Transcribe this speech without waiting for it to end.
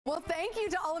Well, thank you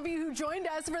to all of you who joined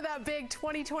us for that big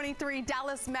 2023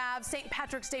 Dallas Mavs St.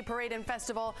 Patrick's Day Parade and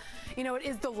Festival. You know, it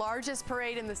is the largest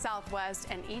parade in the Southwest,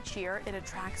 and each year it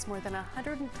attracts more than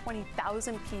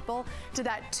 120,000 people to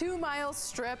that 2-mile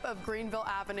strip of Greenville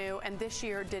Avenue, and this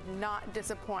year did not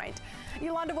disappoint.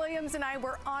 Yolanda Williams and I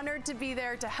were honored to be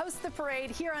there to host the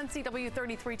parade here on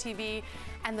CW33 TV,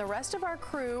 and the rest of our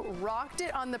crew rocked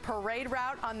it on the parade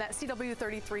route on that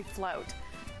CW33 float.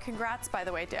 Congrats, by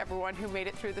the way, to everyone who made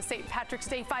it through the St. Patrick's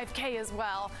Day 5K as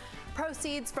well.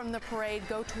 Proceeds from the parade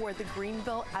go toward the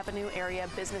Greenville Avenue Area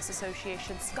Business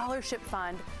Association Scholarship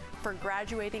Fund for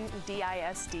graduating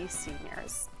DISD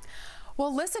seniors.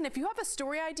 Well, listen, if you have a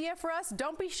story idea for us,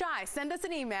 don't be shy. Send us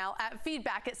an email at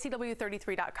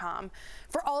feedback@cw33.com.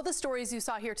 For all the stories you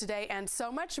saw here today and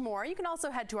so much more, you can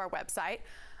also head to our website.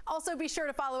 Also, be sure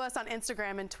to follow us on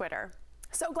Instagram and Twitter.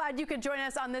 So glad you could join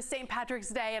us on this St. Patrick's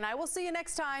Day, and I will see you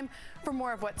next time for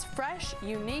more of what's fresh,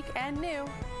 unique, and new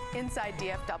inside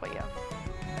DFW.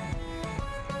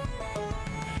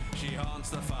 She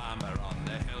haunts the farmer on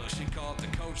the hill, she called the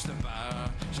coach the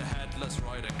bar. She headless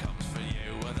rider comes for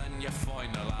you, and then your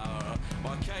final hour.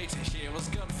 Well, Katie, she was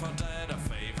good for dead.